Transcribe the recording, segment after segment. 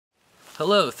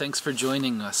Hello, thanks for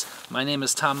joining us. My name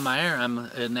is Tom Meyer. I'm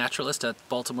a naturalist at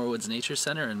Baltimore Woods Nature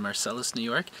Center in Marcellus, New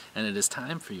York, and it is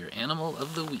time for your Animal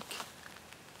of the Week.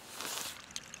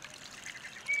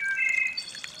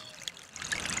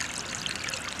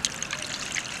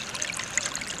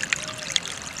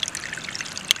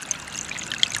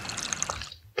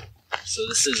 So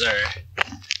this is our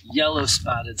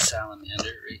yellow-spotted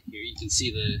salamander right here. You can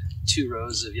see the two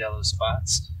rows of yellow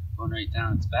spots going right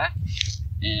down its back.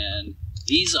 And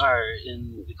these are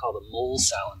in what we call the mole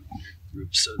salamander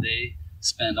group. So they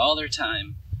spend all their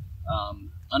time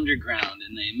underground,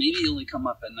 and they maybe only come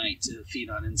up at night to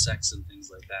feed on insects and things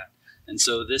like that. And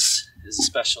so this is a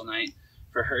special night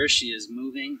for her. She is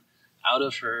moving out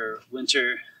of her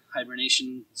winter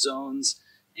hibernation zones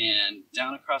and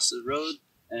down across the road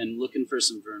and looking for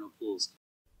some vernal pools.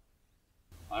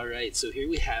 All right, so here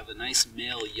we have a nice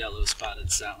male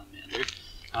yellow-spotted salamander.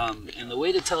 And the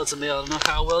way to tell it's a male, I don't know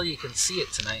how well you can see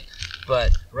it tonight,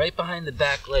 but right behind the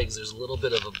back legs there's a little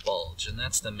bit of a bulge, and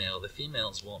that's the male. The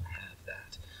females won't have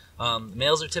that. The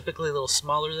males are typically a little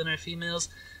smaller than our females.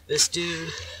 This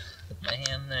dude, with my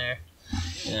hand there,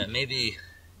 maybe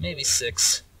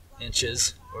 6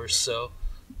 inches or so,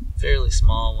 fairly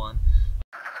small one.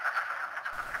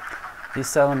 These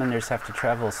salamanders have to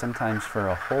travel sometimes for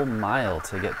a whole mile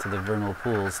to get to the vernal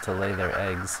pools to lay their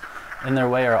eggs. In their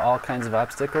way are all kinds of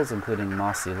obstacles, including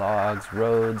mossy logs,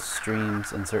 roads,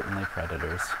 streams, and certainly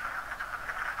predators.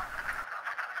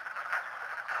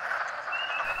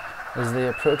 As they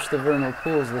approach the vernal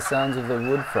pools, the sounds of the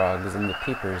wood frogs and the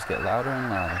peepers get louder and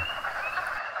louder.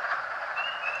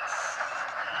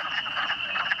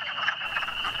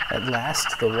 At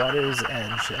last, the water's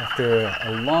edge, after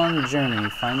a long journey,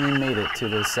 finally made it to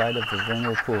the side of the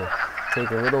vernal pool.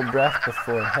 Take a little breath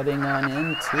before heading on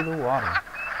into the water.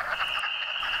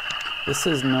 This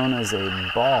is known as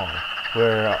a ball,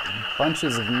 where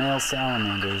bunches of male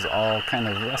salamanders all kind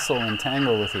of wrestle and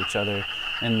tangle with each other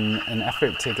in an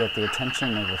effort to get the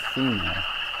attention of a female.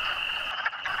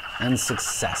 In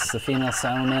success, the female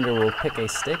salamander will pick a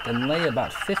stick and lay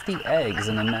about 50 eggs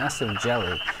in a mass of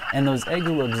jelly, and those eggs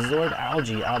will absorb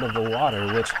algae out of the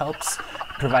water, which helps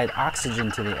provide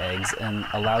oxygen to the eggs and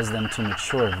allows them to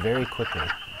mature very quickly.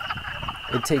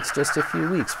 It takes just a few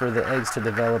weeks for the eggs to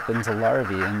develop into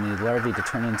larvae and the larvae to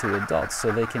turn into adults,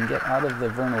 so they can get out of the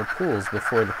vernal pools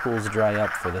before the pools dry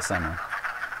up for the summer.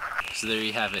 So there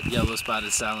you have it,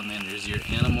 yellow-spotted salamanders, your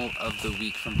Animal of the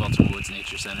Week from Baltimore Woods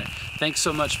Nature Center. Thanks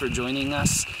so much for joining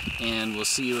us, and we'll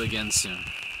see you again soon.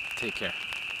 Take care.